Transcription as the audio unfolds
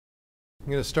I'm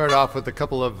going to start off with a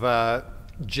couple of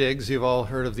jigs. You've all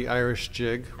heard of the Irish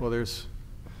jig. Well, there's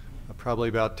probably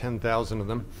about 10,000 of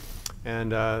them.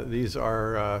 And these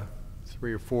are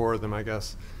 3 or 4 of them, I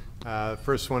guess.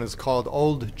 First one is called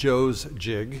Old Joe's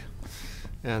Jig.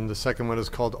 And the second one is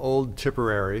called Old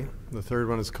Tipperary. The third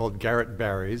one is called Garrett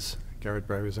Barry's. Garrett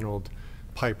Barry was an old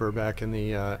piper back in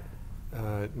the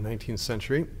 19th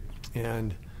century.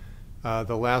 And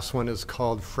the last one is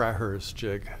called Fraher's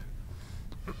Jig.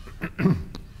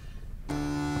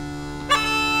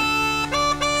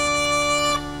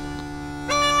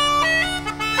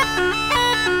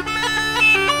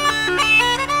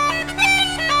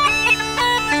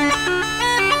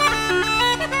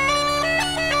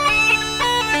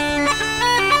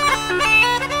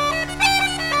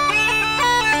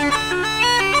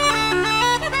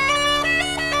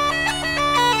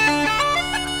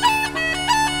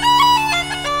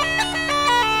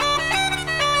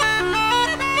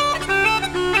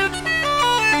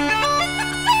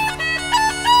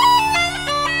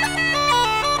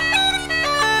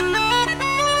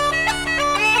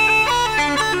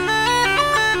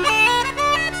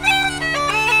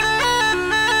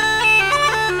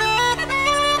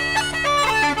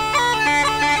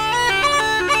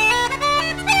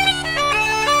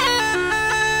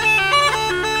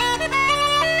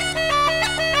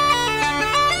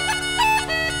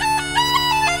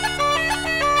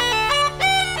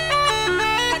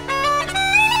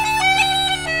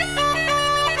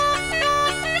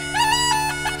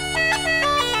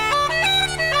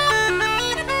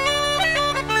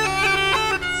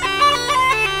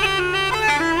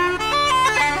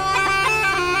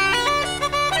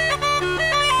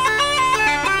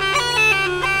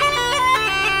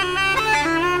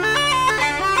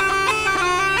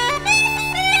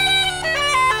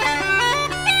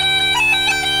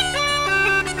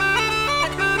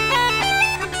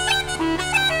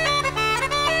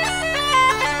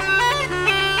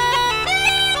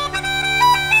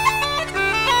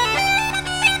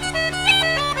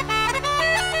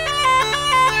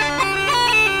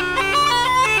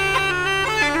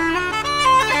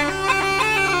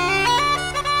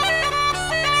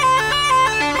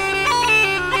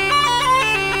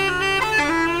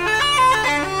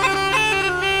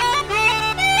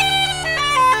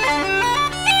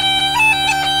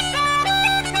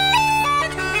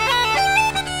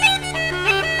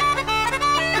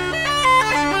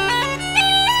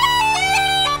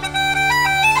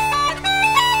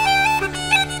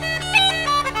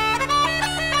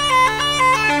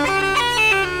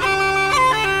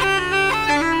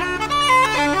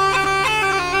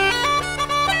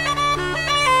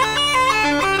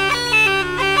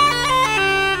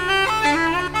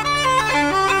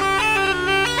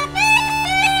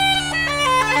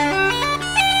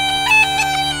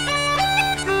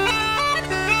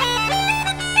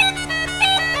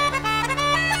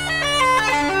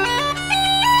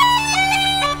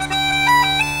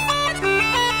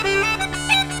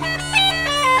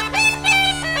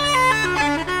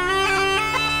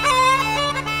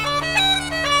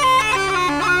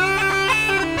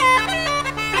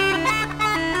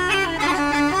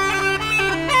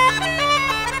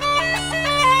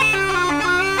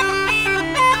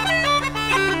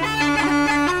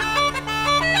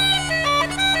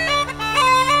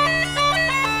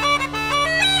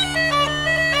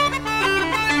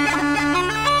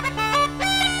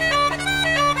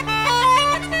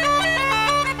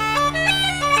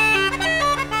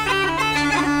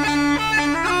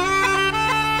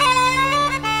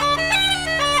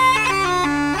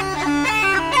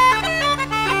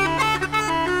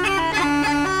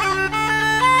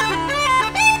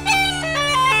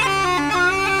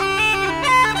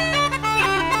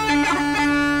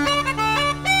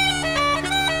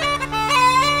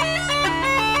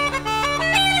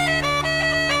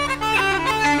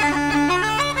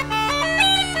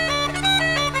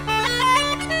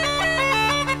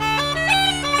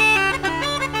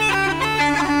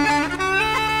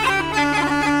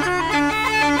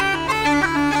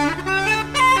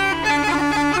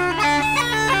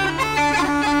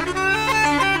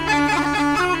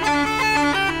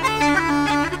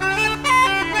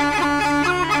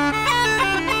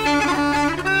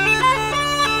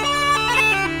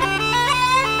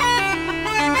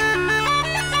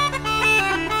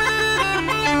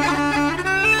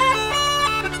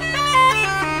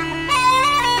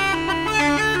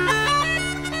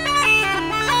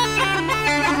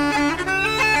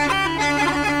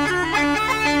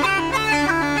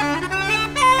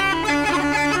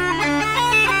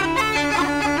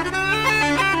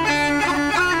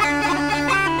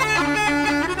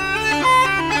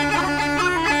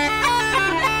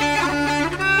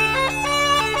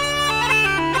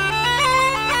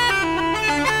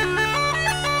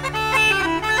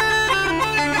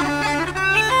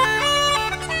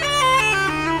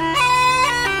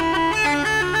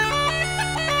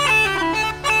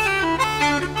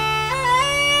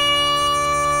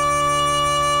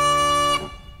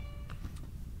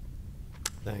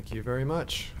 you very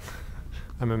much.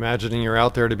 I'm imagining you're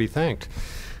out there to be thanked.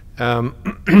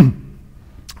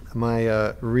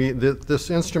 This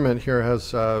instrument here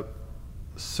has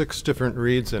 6 different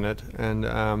reeds in it,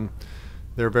 and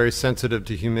they're very sensitive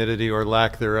to humidity or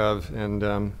lack thereof,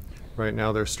 and right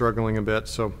now they're struggling a bit,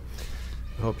 so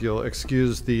I hope you'll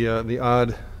excuse the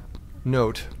odd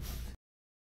note.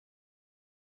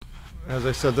 As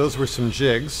I said, those were some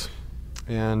jigs,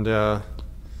 and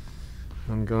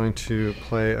I'm going to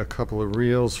play a couple of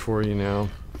reels for you now.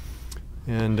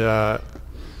 And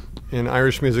in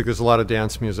Irish music, there's a lot of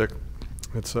dance music.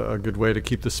 It's a good way to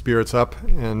keep the spirits up,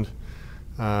 and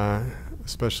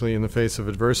especially in the face of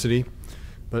adversity.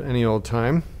 But any old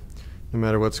time, no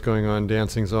matter what's going on,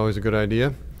 dancing is always a good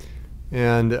idea.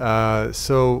 And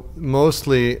so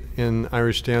mostly in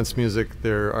Irish dance music,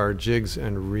 there are jigs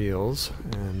and reels.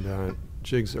 And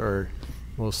jigs are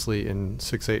mostly in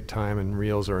 6/8 time, and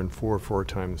reels are in 4/4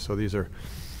 time. So these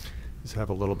have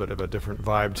a little bit of a different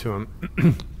vibe to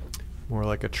them, more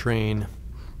like a train.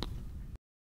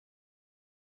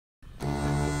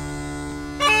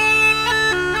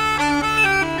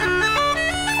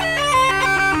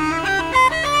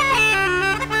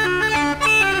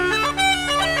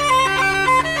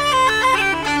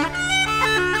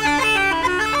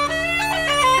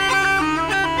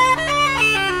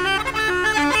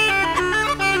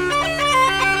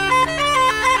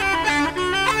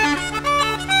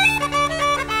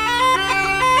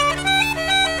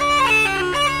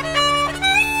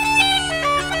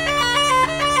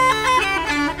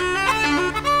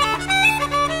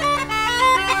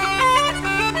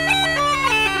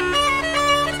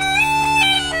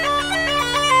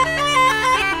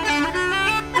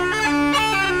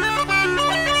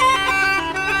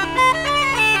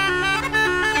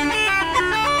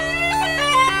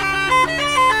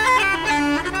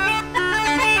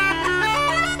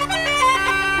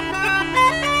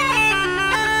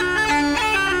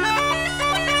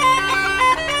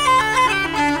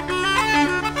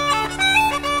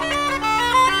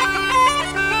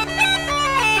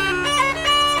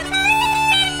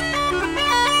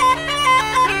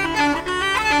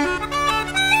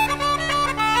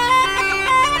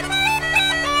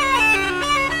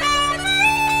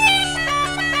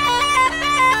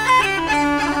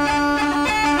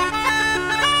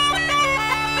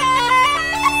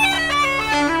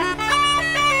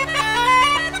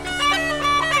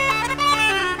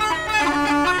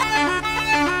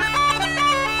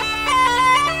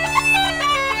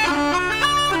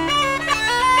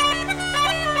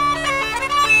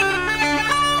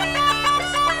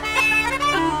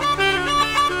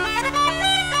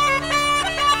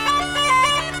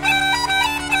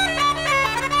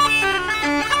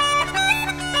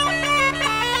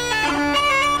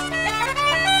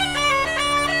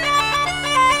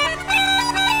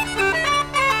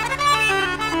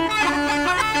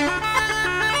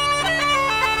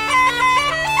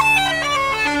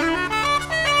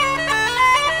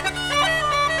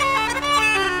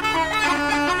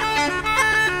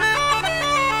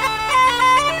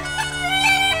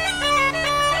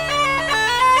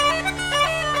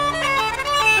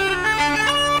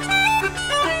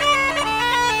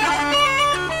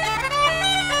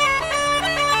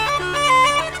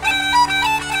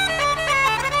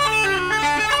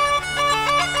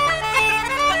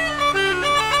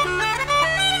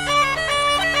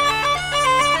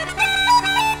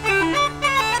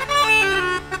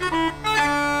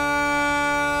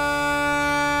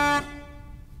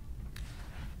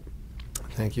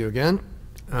 Thank you again.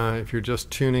 If you're just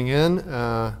tuning in,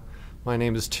 my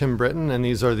name is Tim Britton, and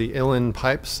these are the uilleann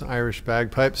pipes, Irish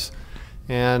bagpipes.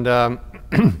 And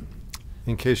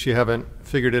in case you haven't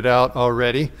figured it out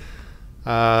already,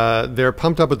 they're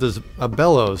pumped up with this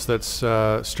bellows that's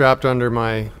strapped onto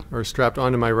my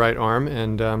right arm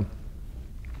and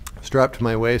strapped to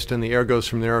my waist, and the air goes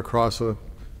from there across a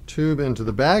tube into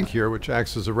the bag here, which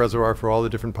acts as a reservoir for all the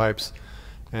different pipes.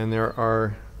 And there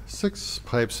are 6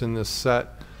 pipes in this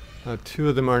set. 2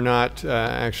 of them are not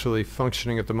actually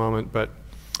functioning at the moment, but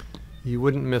you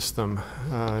wouldn't miss them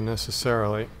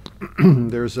necessarily.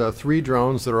 There's 3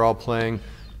 drones that are all playing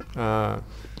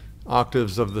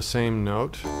octaves of the same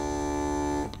note.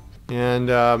 And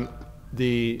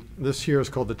this here is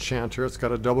called the chanter. It's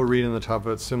got a double reed in the top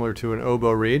of it, similar to an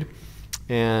oboe reed.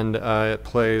 And it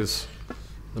plays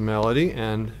the melody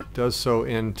and does so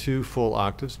in 2 full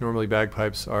octaves. Normally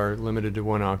bagpipes are limited to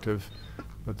 1 octave,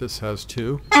 but this has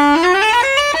 2.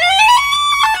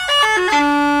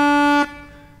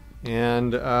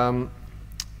 And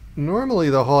normally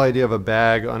the whole idea of a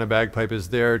bag on a bagpipe is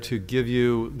there to give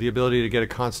you the ability to get a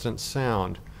constant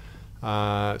sound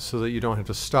so that you don't have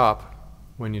to stop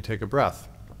when you take a breath.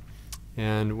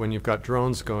 And when you've got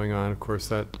drones going on, of course,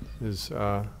 that is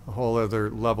a whole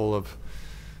other level of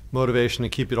motivation to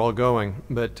keep it all going.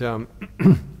 But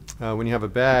when you have a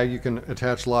bag, you can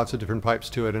attach lots of different pipes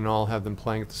to it and all have them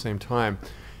playing at the same time.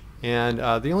 And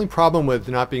the only problem with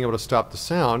not being able to stop the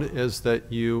sound is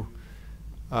that you,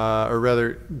 or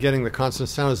rather getting the constant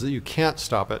sound, is that you can't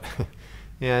stop it.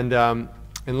 And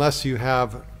unless you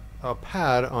have a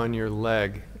pad on your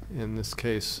leg, in this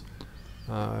case,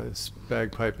 this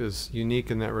bagpipe is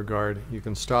unique in that regard. You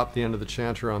can stop the end of the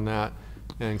chanter on that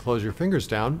and close your fingers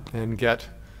down and get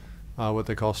what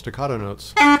they call staccato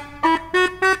notes,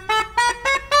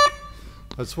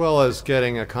 as well as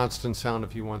getting a constant sound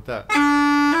if you want that.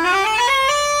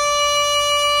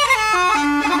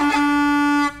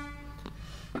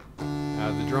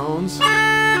 Add the drones.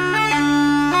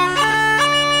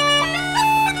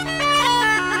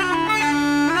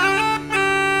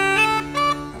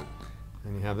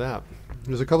 That.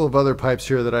 There's a couple of other pipes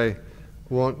here that I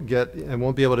won't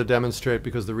be able to demonstrate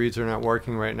because the reeds are not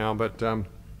working right now, but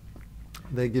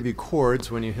they give you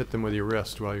chords when you hit them with your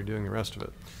wrist while you're doing the rest of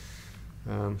it.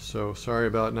 So sorry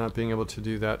about not being able to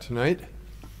do that tonight.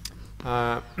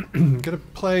 I'm going to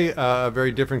play a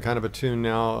very different kind of a tune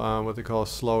now, what they call a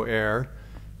slow air.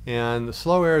 And the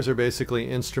slow airs are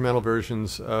basically instrumental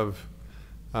versions of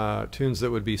tunes that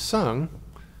would be sung,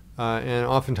 and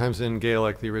oftentimes in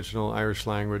Gaelic, the original Irish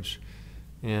language.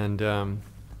 And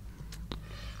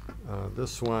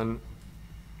this one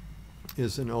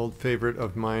is an old favorite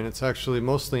of mine. It's actually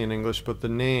mostly in English, but the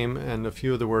name and a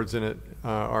few of the words in it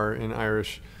are in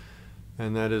Irish.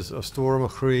 And that is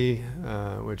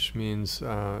Ostormachri, which means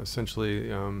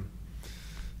essentially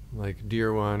like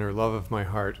dear one or love of my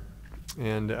heart.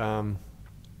 And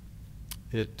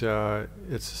it's a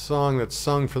song that's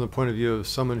sung from the point of view of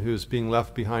someone who's being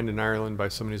left behind in Ireland by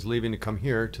someone who's leaving to come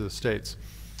here to the States.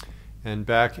 And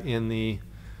back in the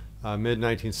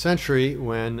mid-19th century,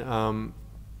 when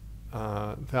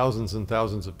thousands and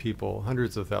thousands of people,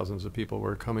 hundreds of thousands of people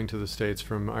were coming to the States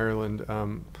from Ireland,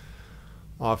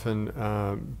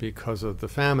 often because of the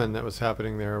famine that was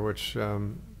happening there, which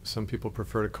some people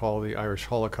prefer to call the Irish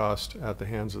Holocaust, at the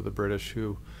hands of the British,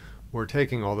 who were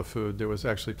taking all the food. There was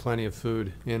actually plenty of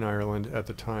food in Ireland at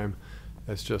the time.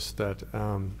 It's just that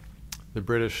the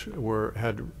British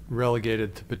had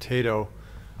relegated the potato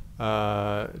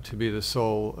to be the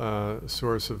sole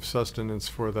source of sustenance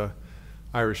for the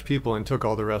Irish people, and took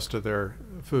all the rest of their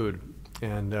food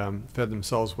and fed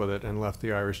themselves with it, and left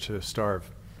the Irish to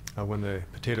starve when the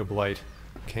potato blight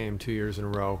came 2 years in a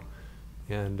row.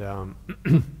 And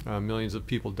millions of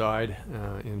people died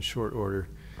in short order.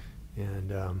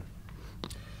 And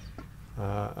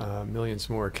millions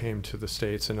more came to the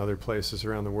States and other places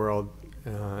around the world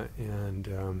to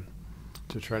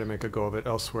try to make a go of it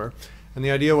elsewhere. And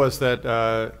the idea was that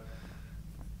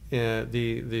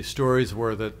the stories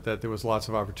were that there was lots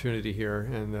of opportunity here,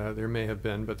 and there may have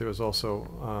been, but there was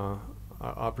also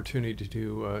opportunity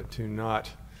to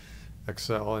not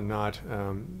excel and not,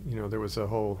 there was a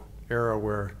whole era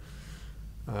where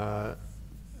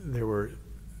there were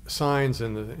signs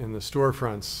in the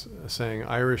storefronts saying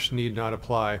Irish need not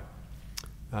apply,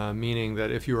 meaning that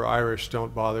if you were Irish,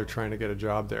 don't bother trying to get a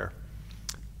job there.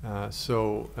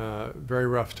 So very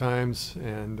rough times,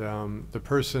 and the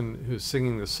person who's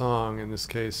singing the song in this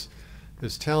case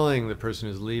is telling the person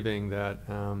who's leaving that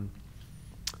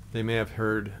they may have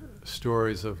heard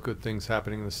stories of good things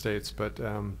happening in the States, but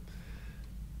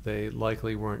they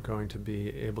likely weren't going to be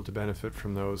able to benefit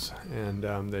from those, and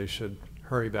they should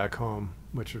hurry back home,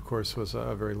 which of course was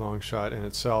a very long shot in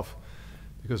itself,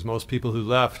 because most people who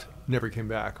left never came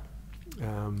back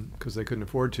because they couldn't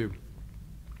afford to.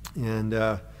 And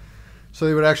so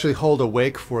they would actually hold a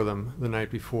wake for them the night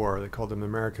before. They called them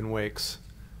American wakes,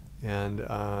 and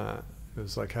it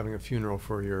was like having a funeral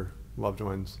for your loved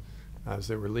ones as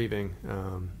they were leaving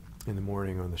in the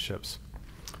morning on the ships.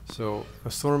 So a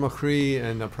Stormachri,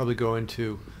 and I'll probably go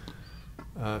into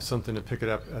something to pick it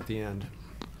up at the end.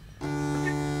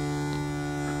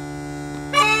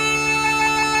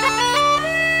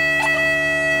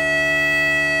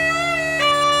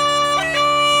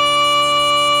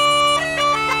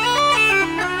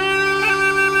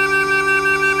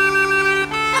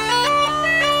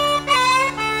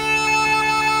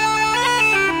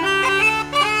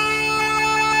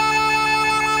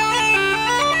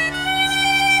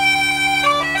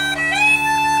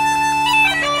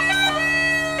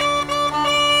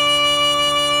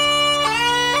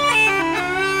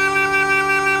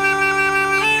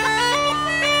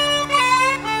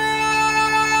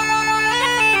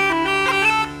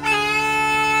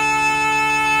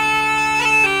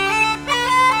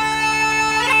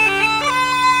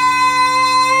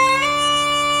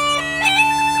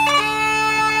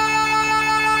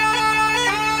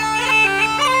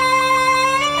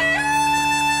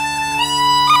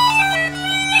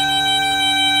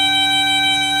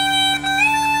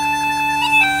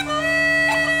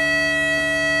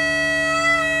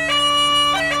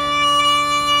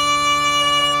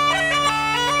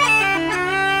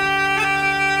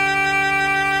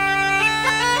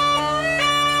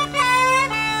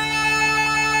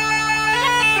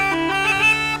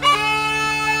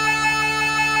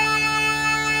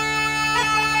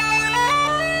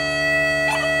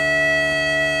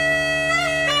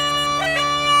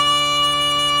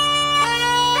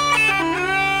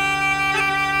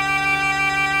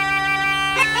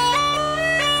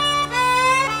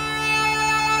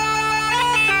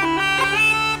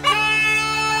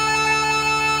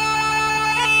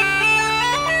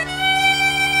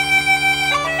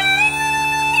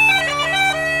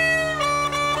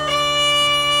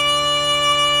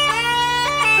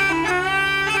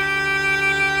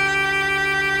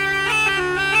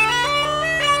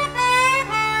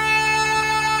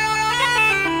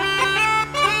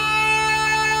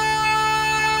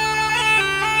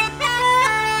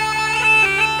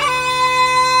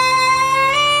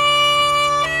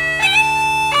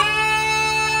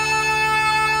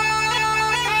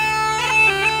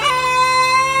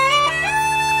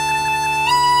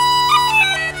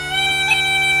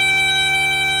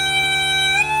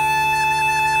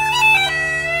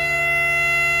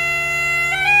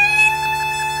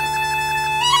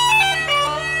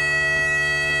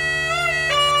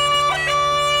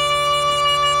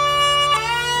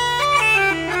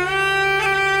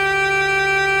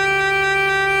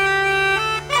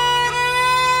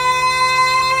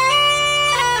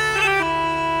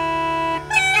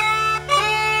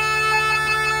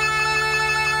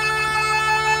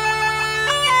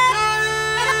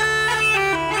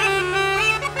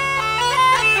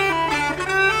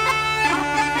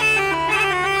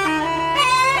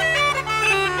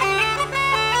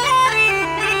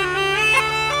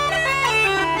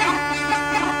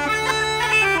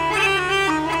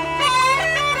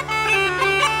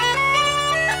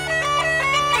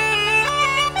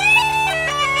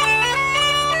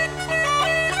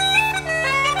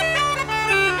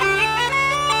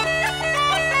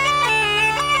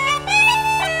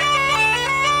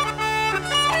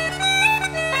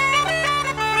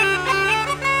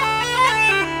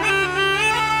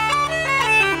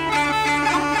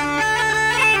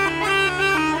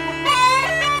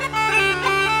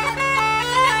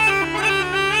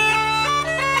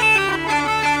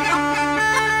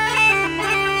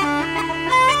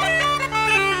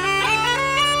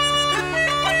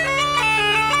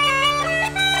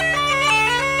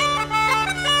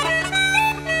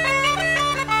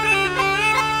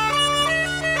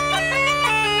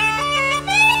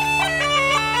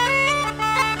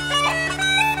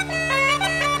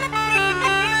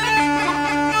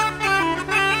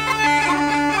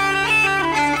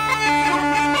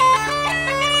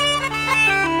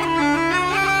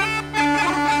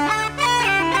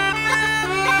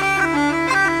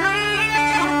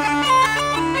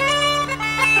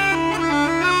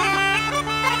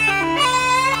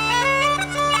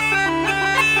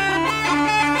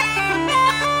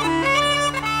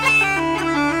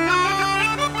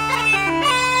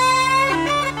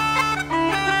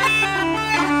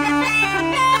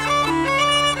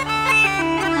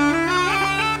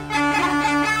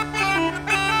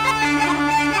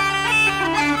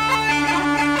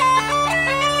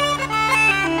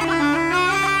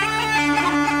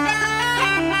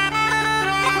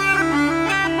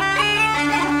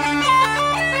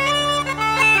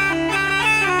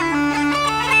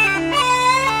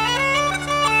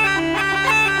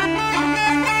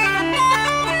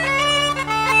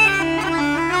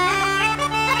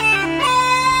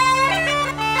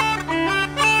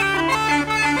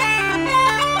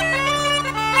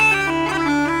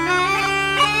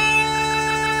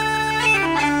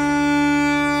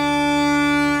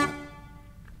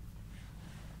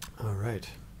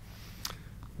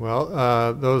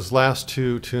 those last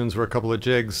two tunes were a couple of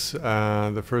jigs.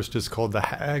 The first is called The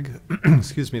Hag,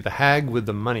 excuse me, The Hag with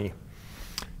the Money.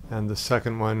 And the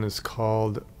second one is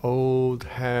called Old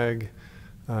Hag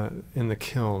in the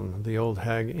Kiln, The Old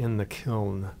Hag in the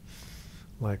Kiln,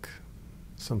 like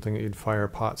something that you'd fire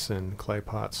pots in, clay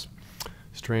pots.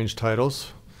 Strange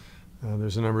titles.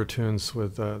 There's a number of tunes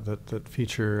with that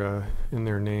feature in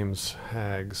their names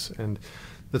hags, and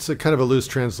that's a kind of a loose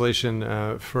translation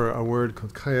for a word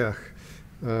called kayach,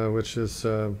 which is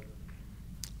sort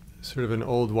of an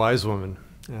old wise woman.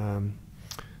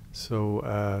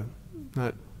 So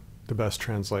not the best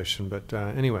translation, but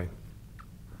anyway.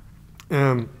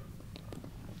 I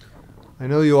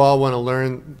know you all want to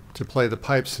learn to play the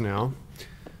pipes now,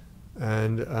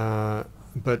 and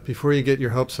but before you get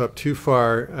your hopes up too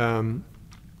far,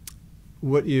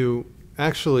 what you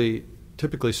actually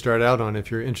typically start out on, if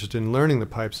you're interested in learning the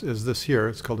pipes, is this here.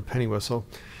 It's called a penny whistle.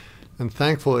 And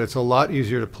thankfully, it's a lot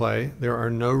easier to play. There are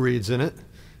no reeds in it.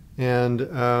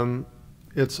 And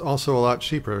it's also a lot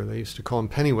cheaper. They used to call them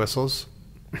penny whistles.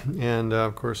 And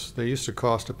of course, they used to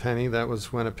cost a penny. That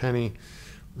was when a penny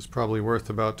was probably worth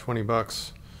about 20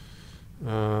 bucks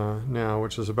now,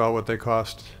 which is about what they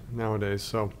cost nowadays.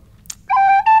 So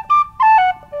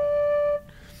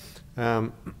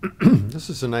this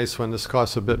is a nice one. This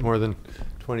costs a bit more than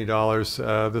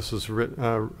 $20. This was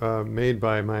made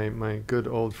by my good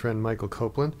old friend Michael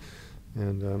Copeland,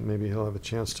 and maybe he'll have a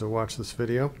chance to watch this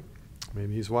video.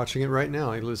 Maybe he's watching it right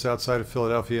now. He lives outside of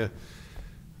Philadelphia.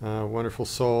 Wonderful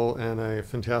soul and a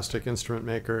fantastic instrument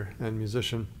maker and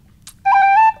musician.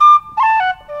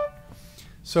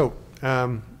 So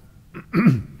I'm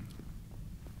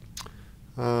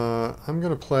going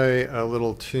to play a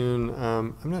little tune.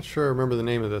 I'm not sure I remember the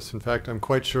name of this. In fact, I'm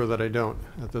quite sure that I don't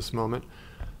at this moment.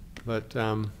 But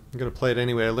I'm going to play it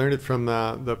anyway. I learned it from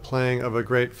the playing of a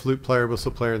great flute player,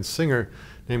 whistle player, and singer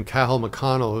named Cahill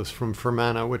McConnell, who's from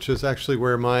Fermanagh, which is actually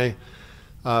where my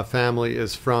family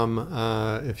is from.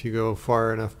 If you go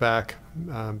far enough back,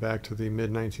 back to the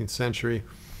mid-19th century.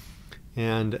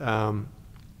 And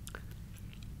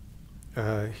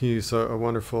he's a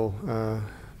wonderful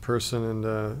person and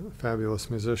a fabulous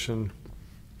musician,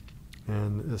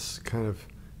 and this kind of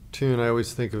tune, I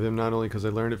always think of him not only because I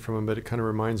learned it from him, but it kind of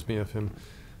reminds me of him.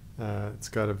 It's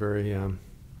got a very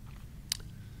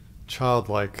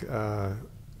childlike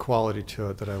quality to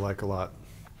it that I like a lot.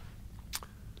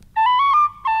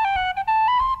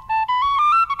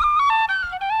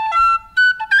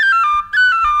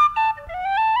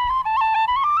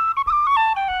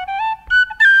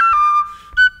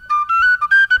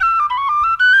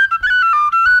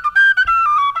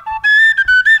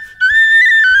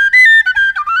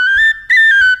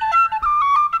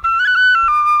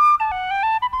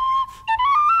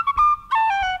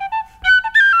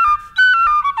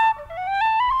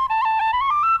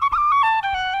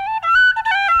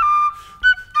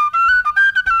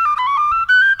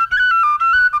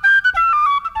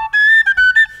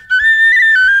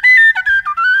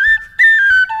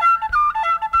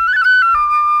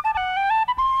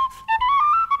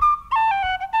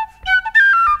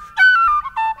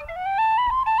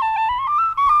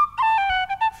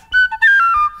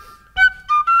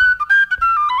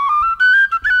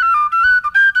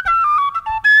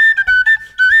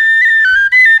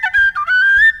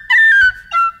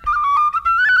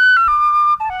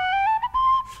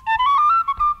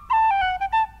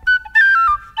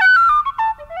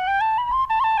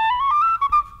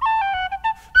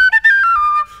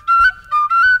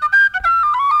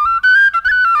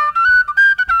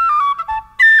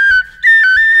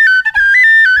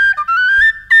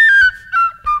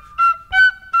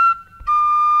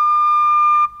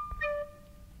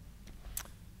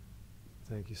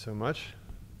 Thank you so much.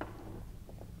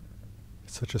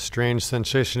 It's such a strange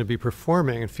sensation to be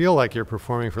performing and feel like you're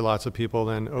performing for lots of people,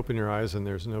 then open your eyes and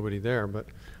there's nobody there. But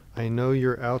I know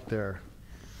you're out there.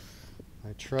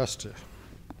 I trust it.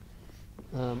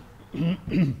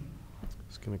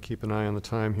 Just going to keep an eye on the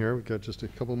time here. We've got just a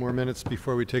couple more minutes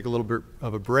before we take a little bit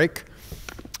of a break.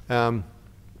 And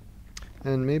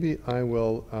maybe I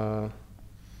will,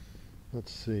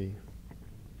 let's see.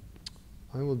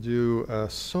 I will do a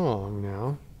song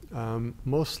now.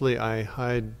 Mostly I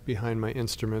hide behind my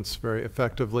instruments very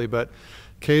effectively, but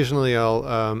occasionally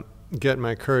I'll get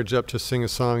my courage up to sing a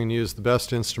song and use the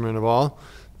best instrument of all,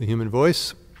 the human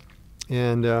voice.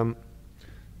 And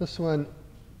this one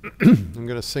I'm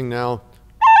going to sing now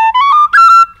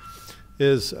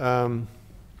is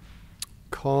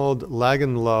called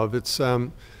Lagan Love. It's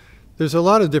there's a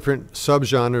lot of different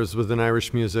subgenres within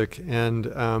Irish music,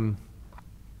 and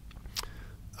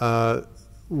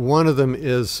one of them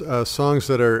is songs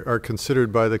that are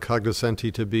considered by the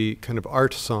cognoscenti to be kind of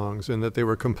art songs, and that they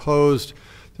were composed.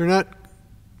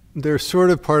 They're sort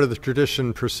of part of the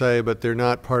tradition per se, but they're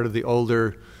not part of the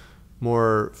older,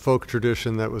 more folk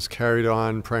tradition that was carried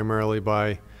on primarily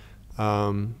by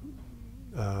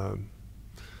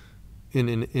in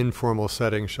an informal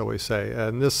setting, shall we say.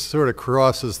 And this sort of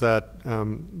crosses that,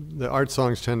 the art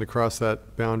songs tend to cross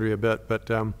that boundary a bit, but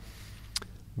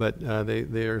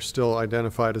they are still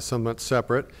identified as somewhat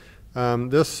separate.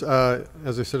 This,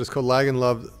 as I said, is called Lagan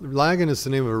Love. Lagan is the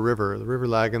name of a river, the River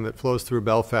Lagan, that flows through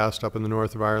Belfast up in the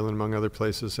north of Ireland, among other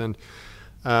places. And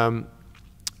in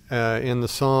the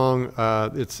song,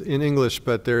 it's in English,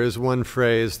 but there is one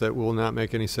phrase that will not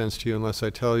make any sense to you unless I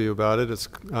tell you about it. It's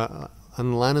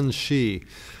uilleann she,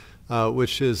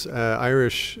 which is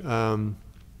Irish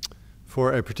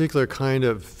for a particular kind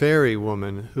of fairy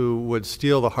woman who would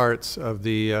steal the hearts of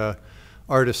the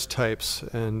artist types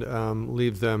and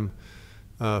leave them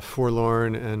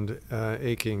forlorn and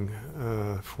aching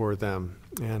for them.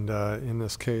 And in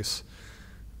this case,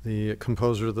 the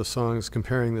composer of the song is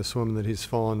comparing this woman that he's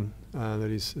fallen, that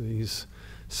he's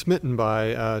smitten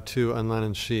by, to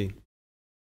uilleann she.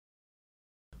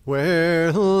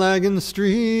 Where Lagan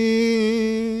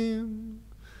stream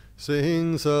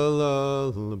sings a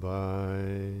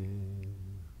lullaby,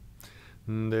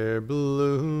 there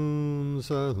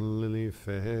blooms a lily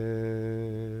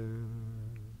fair.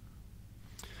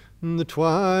 The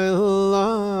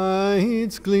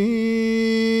twilight's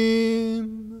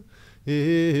gleam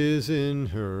is in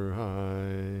her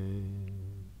eye,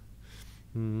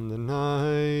 the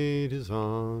night is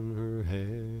on her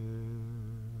hair.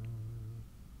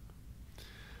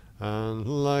 And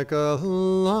like a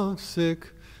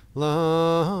lovesick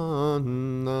uilleann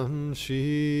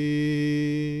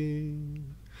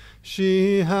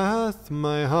she hath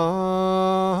my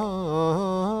heart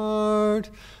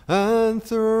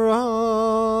enthralled.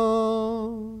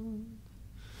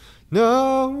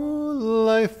 No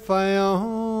life I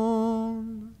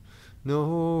own,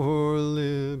 nor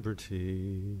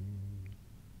liberty,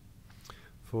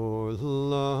 for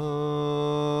love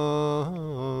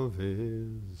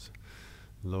is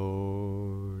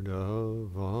Lord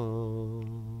of all.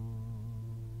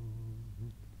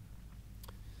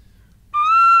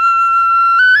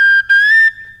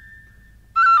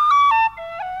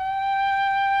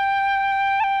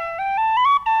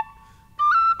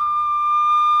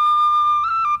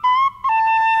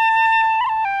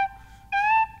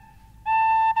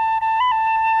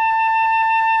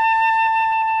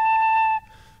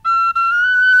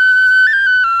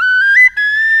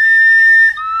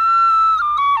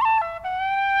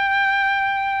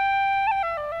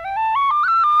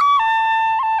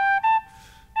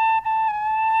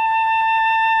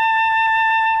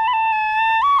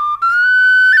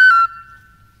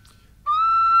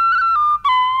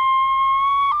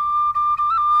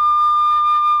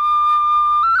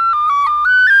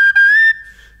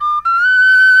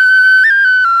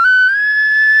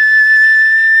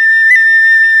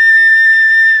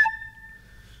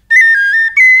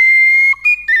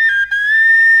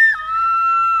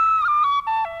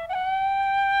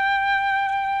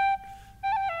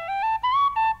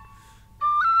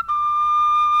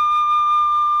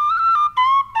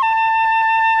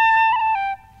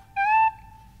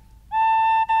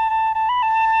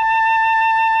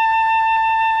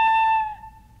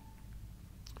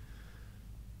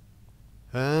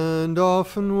 And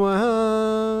often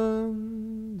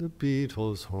when the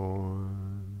beetle's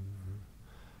horn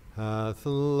hath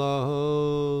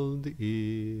lulled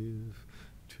Eve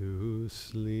to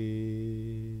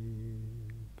sleep,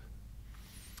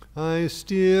 I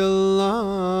steal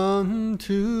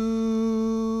unto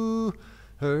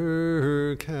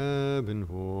her cabin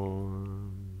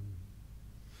warm,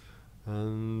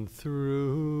 and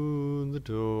through the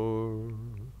door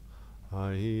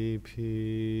I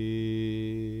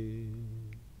peep.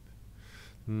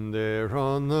 There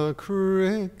on the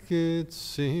cricket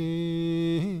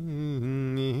singing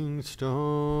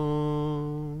stone,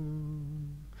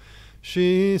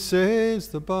 she says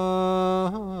the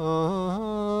bog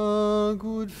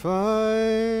would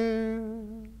fire,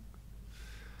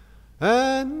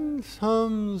 and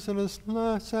hums in a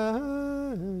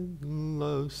sad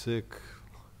lovesick.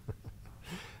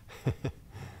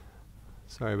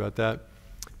 Sorry about that.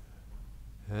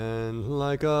 And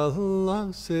like a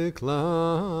lovesick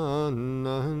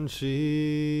uilleann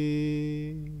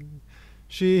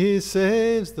she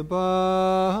saves the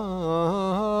bogwood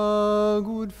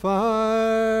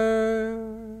fire,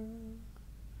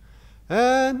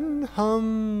 and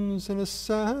hums in a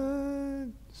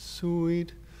sad,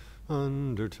 sweet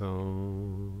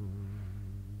undertone,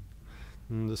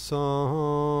 the song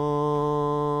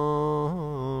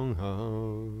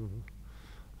of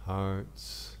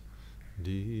heart's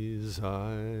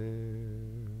desire.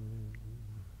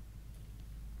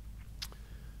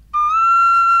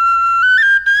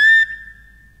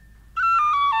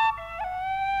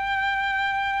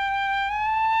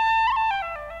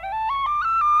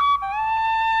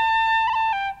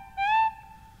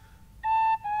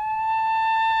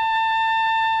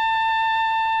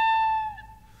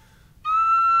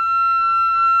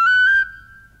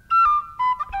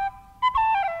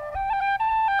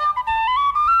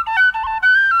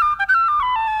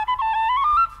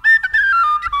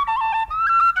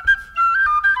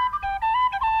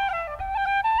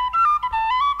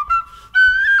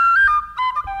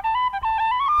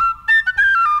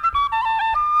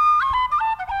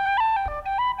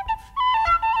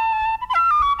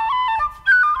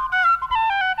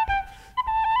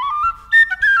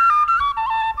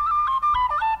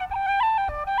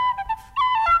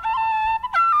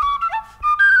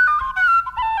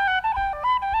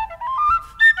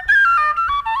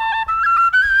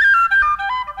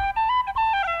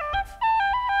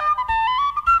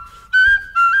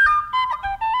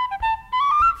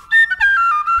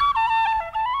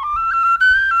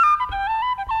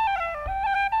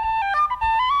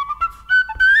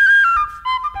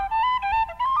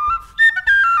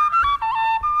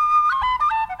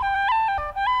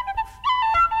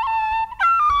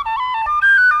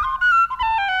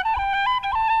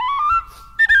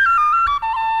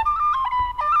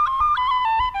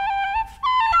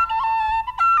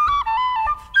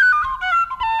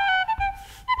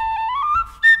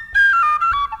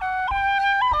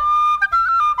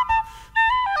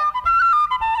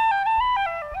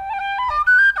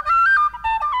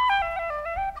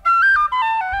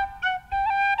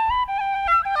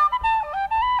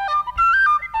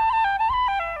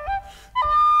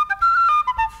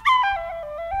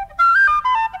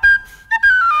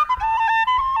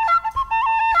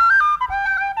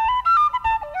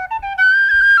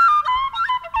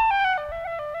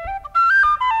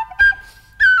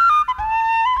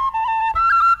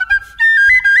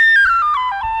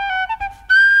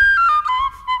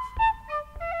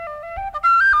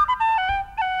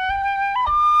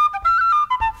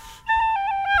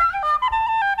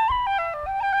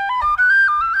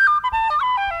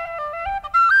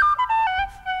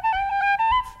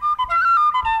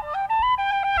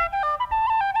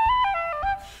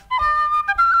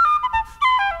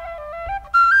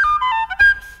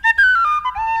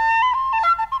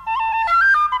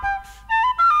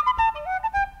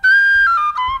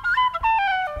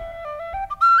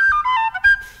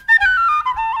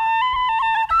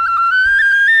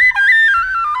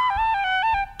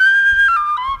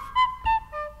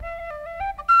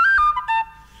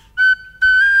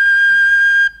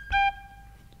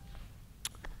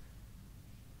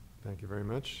 Thank you very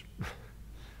much.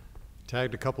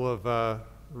 Tagged a couple of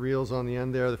reels on the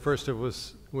end there. The first of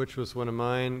which was one of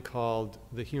mine called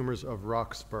The Humors of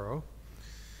Roxborough.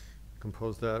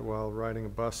 Composed that while riding a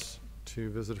bus to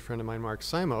visit a friend of mine, Mark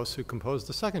Simos, who composed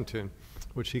the second tune,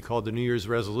 which he called the New Year's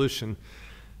Resolution.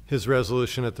 His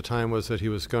resolution at the time was that he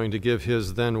was going to give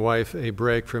his then wife a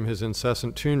break from his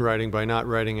incessant tune writing by not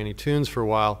writing any tunes for a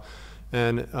while.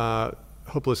 And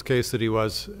hopeless case that he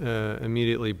was,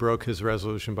 immediately broke his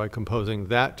resolution by composing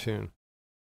that tune.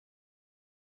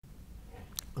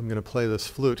 I'm going to play this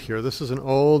flute here. This is an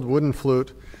old wooden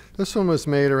flute. This one was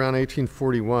made around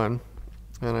 1841,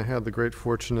 and I had the great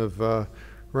fortune of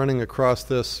running across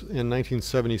this in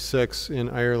 1976 in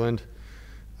Ireland.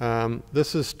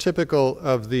 This is typical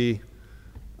of the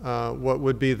what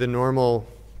would be the normal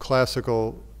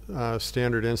classical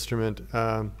standard instrument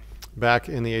back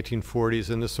in the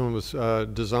 1840s, and this one was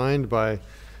designed by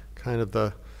kind of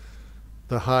the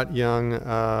hot young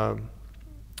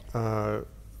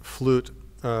flute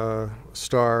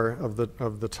star of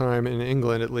the time in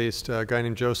England, at least, a guy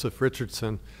named Joseph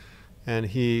Richardson, and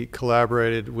he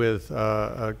collaborated with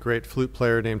a great flute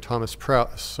player named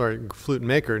flute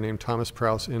maker named Thomas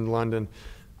Prowse in London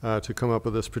to come up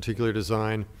with this particular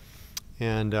design.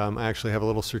 And I actually have a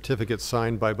little certificate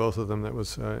signed by both of them that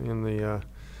was in the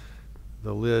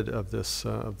lid of this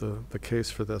of the case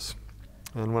for this.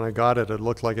 And when I got it, it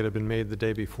looked like it had been made the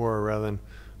day before rather than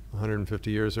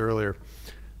 150 years earlier.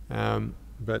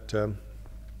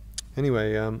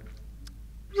 Anyway,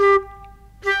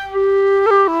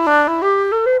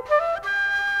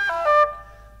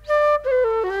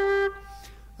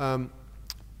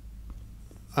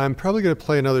 I'm probably going to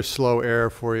play another slow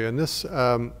air for you, and this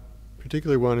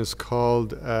particular one is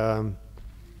called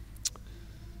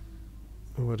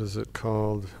what is it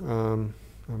called? I'm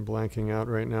blanking out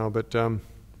right now, but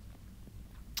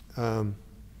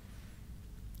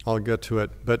I'll get to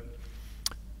it. But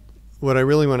what I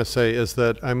really want to say is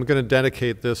that I'm going to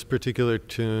dedicate this particular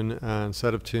tune and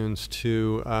set of tunes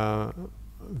to a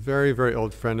very, very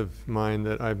old friend of mine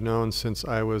that I've known since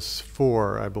I was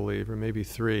 4, I believe, or maybe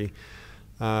 3.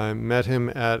 I met him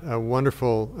at a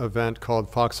wonderful event called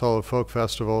Fox Hollow Folk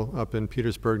Festival up in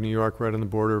Petersburg, New York, right on the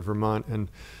border of Vermont and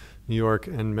New York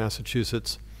and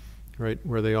Massachusetts, right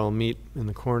where they all meet in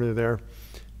the corner there.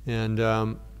 And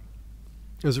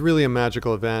it was really a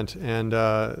magical event, and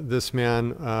this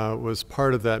man was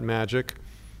part of that magic.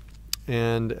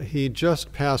 And he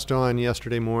just passed on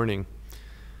yesterday morning.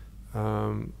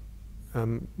 A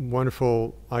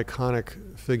wonderful,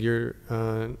 iconic figure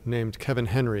named Kevin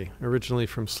Henry, originally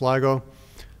from Sligo,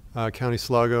 County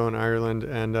Sligo in Ireland,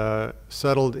 and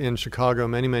settled in Chicago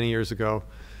many, many years ago,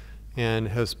 and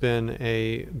has been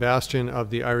a bastion of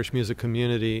the Irish music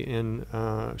community in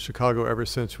Chicago ever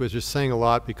since, which is saying a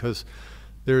lot because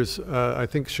there's, I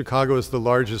think Chicago is the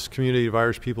largest community of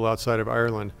Irish people outside of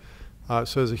Ireland.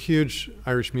 So there's a huge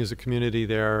Irish music community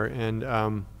there,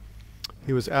 and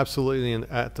he was absolutely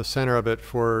at the center of it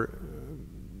for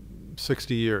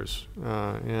 60 years,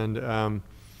 and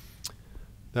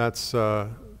that's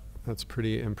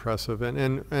pretty impressive.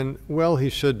 And well, he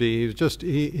should be.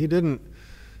 He didn't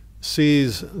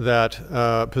seize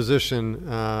that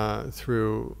position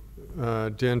through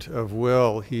dint of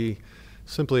will. He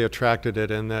simply attracted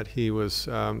it, and that he was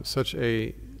such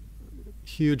a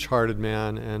huge-hearted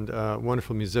man and a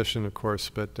wonderful musician, of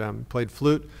course, but played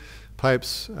flute,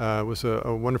 pipes, was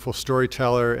a wonderful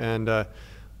storyteller, and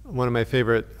one of my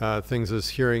favorite things is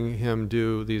hearing him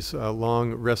do these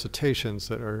long recitations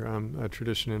that are a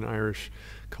tradition in Irish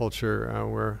culture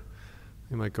where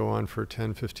they might go on for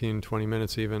 10, 15, 20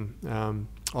 minutes even,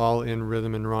 all in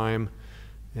rhythm and rhyme,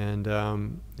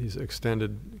 and these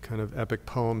extended kind of epic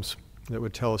poems that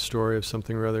would tell a story of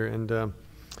something or other, and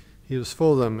he was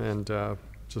full of them, and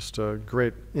just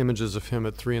great images of him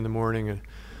at 3 in the morning at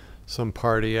some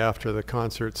party after the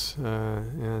concerts,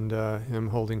 and him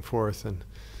holding forth, and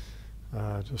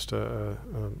just a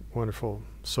wonderful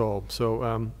soul.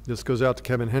 So this goes out to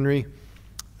Kevin Henry,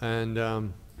 and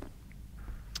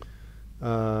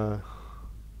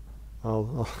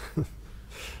I'll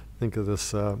think of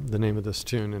this, the name of this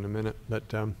tune in a minute,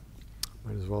 but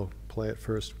might as well play it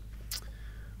first.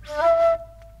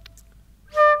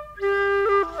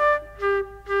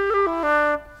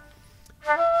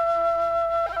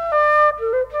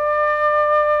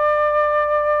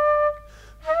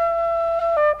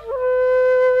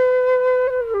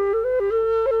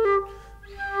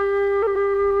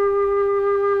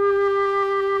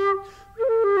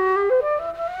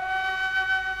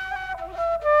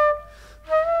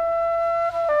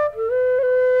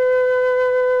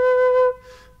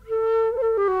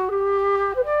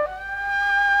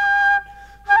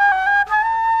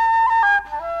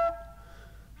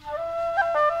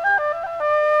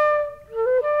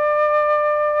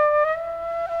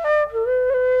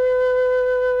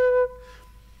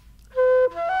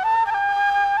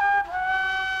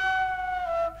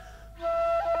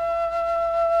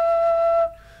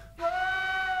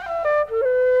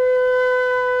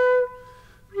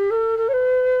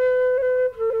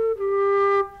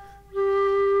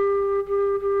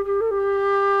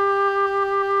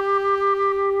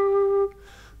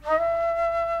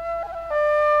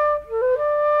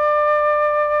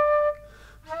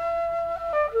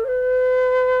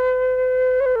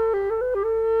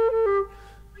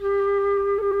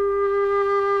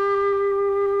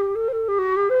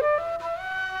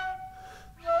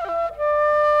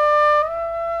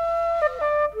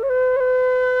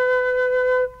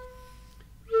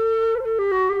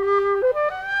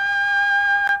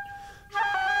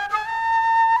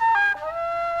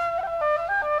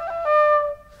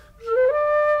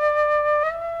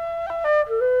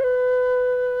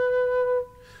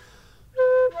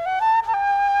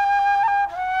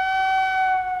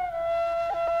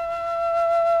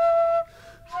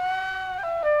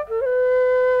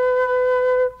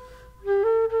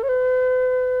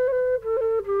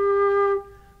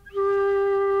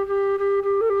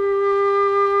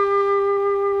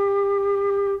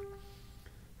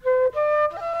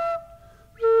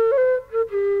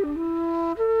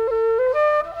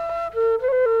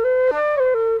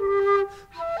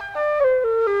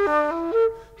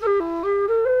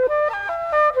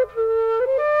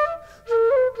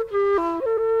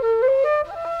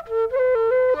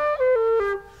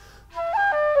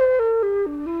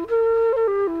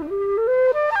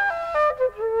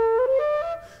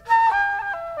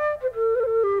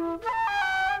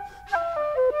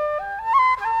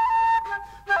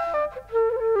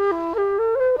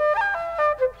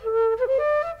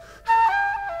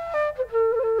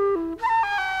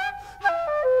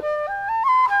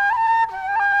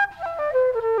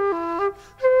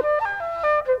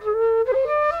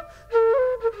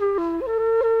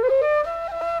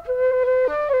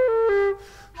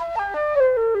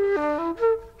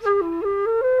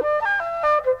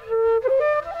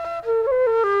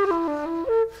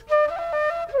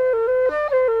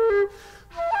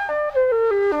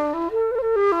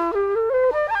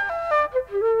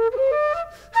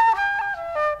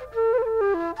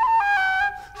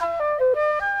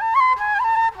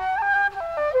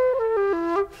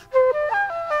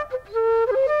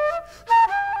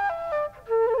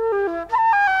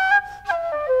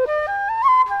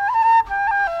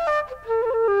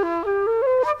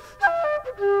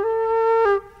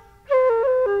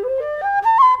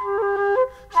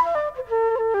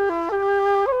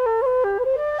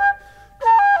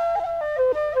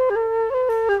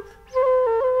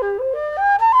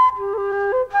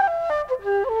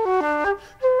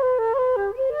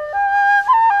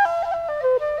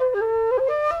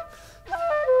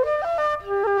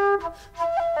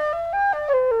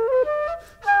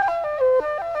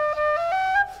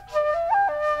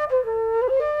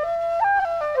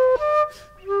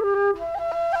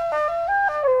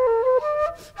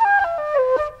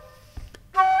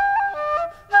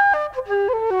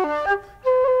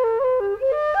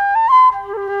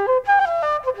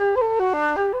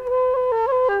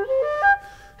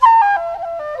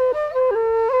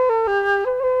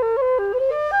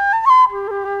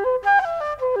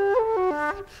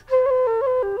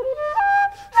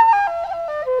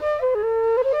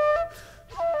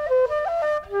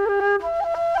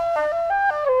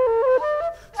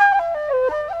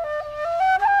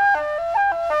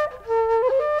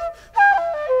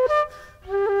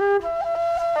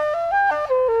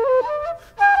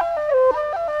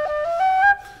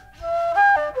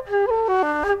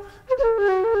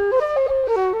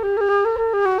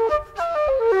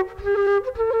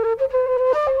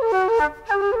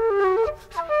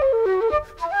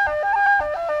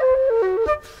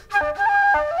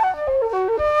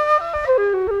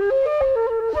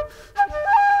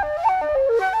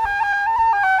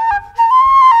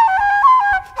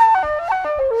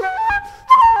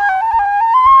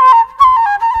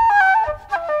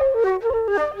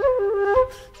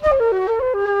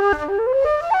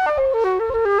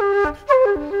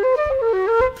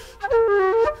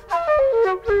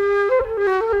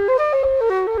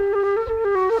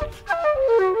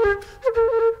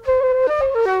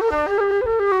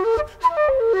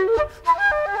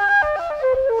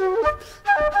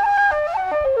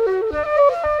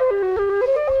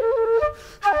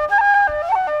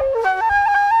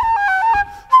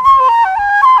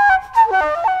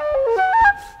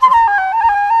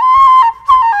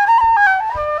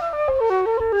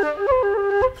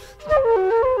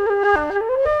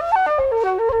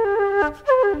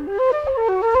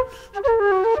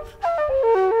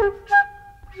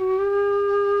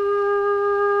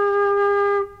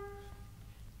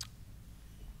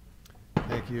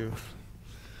 you.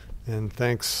 And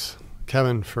thanks,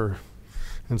 Kevin, for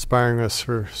inspiring us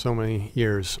for so many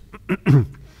years.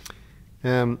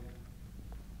 I'm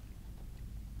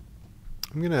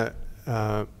going to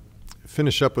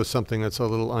finish up with something that's a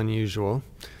little unusual.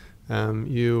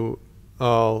 You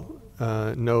all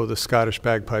know the Scottish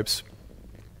bagpipes.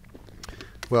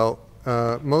 Well,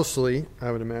 mostly,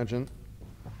 I would imagine,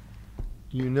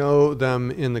 you know them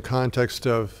in the context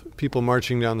of people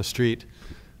marching down the street,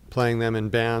 playing them in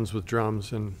bands with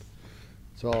drums, and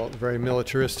it's all very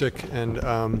militaristic, and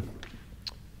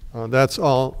that's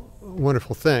all a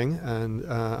wonderful thing. And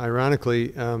ironically,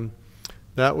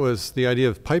 that was the idea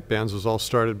of pipe bands was all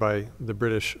started by the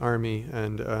British Army,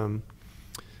 and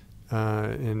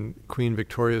in Queen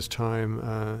Victoria's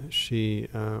time, she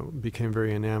became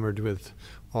very enamored with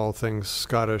all things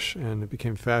Scottish, and it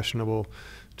became fashionable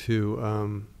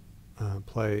to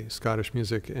play Scottish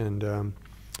music and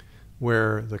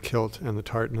wear the kilt and the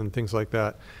tartan and things like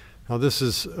that. Now this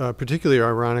is particularly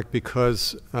ironic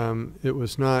because it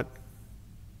was not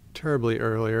terribly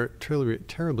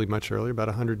much earlier, about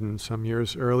 100 and some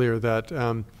years earlier, that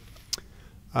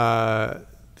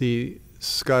the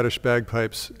Scottish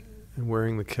bagpipes and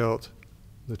wearing the kilt,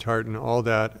 the tartan, all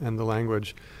that, and the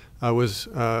language was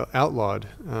outlawed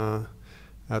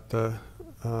at the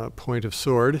point of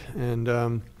sword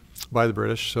and by the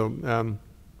British. So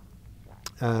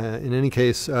in any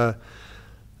case,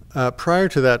 prior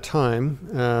to that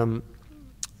time,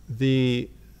 the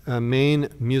main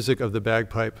music of the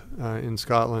bagpipe in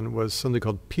Scotland was something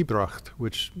called pibrocht,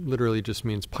 which literally just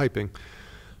means piping,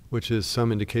 which is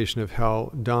some indication of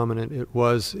how dominant it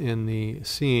was in the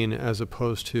scene as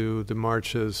opposed to the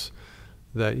marches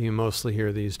that you mostly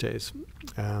hear these days.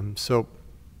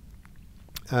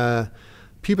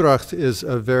 Pibrocht is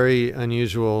a very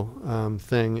unusual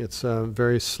thing. It's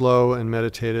very slow and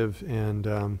meditative,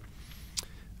 and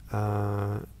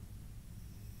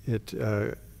it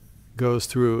goes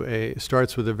through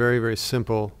starts with a very, very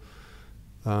simple,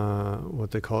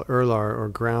 what they call urlar, or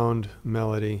ground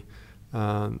melody,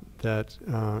 that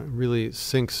really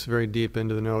sinks very deep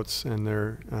into the notes and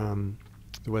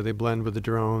the way they blend with the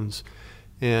drones,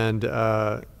 and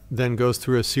then goes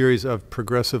through a series of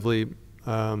progressively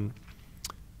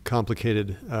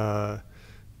complicated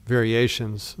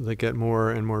variations that get more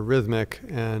and more rhythmic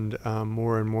and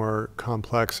more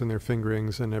complex in their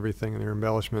fingerings and everything, and their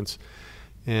embellishments.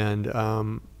 And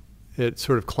it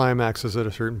sort of climaxes at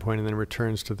a certain point and then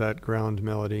returns to that ground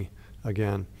melody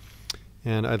again.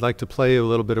 And I'd like to play a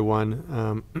little bit of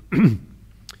one.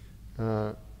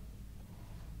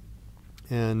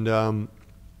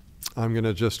 I'm going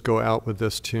to just go out with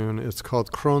this tune. It's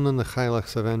called Cronan the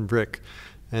Chailachs of Benbrick,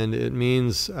 and it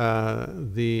means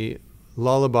the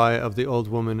lullaby of the old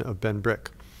woman of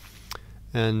Benbrick.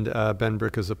 And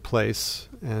Benbrick is a place,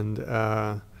 and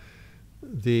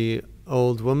the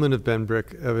old woman of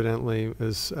Benbrick evidently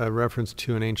is a reference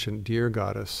to an ancient deer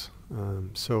goddess.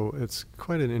 So it's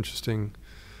quite an interesting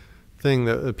thing.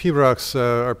 The pibrochs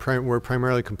were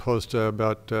primarily composed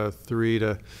about 300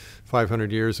 to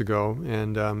 500 years ago,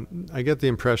 and I get the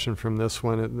impression from this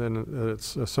one,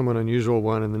 it's a somewhat unusual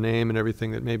one in the name and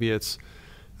everything, that maybe it's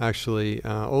actually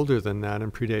older than that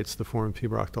and predates the form of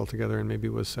pibroch altogether, and maybe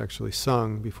was actually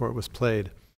sung before it was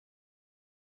played.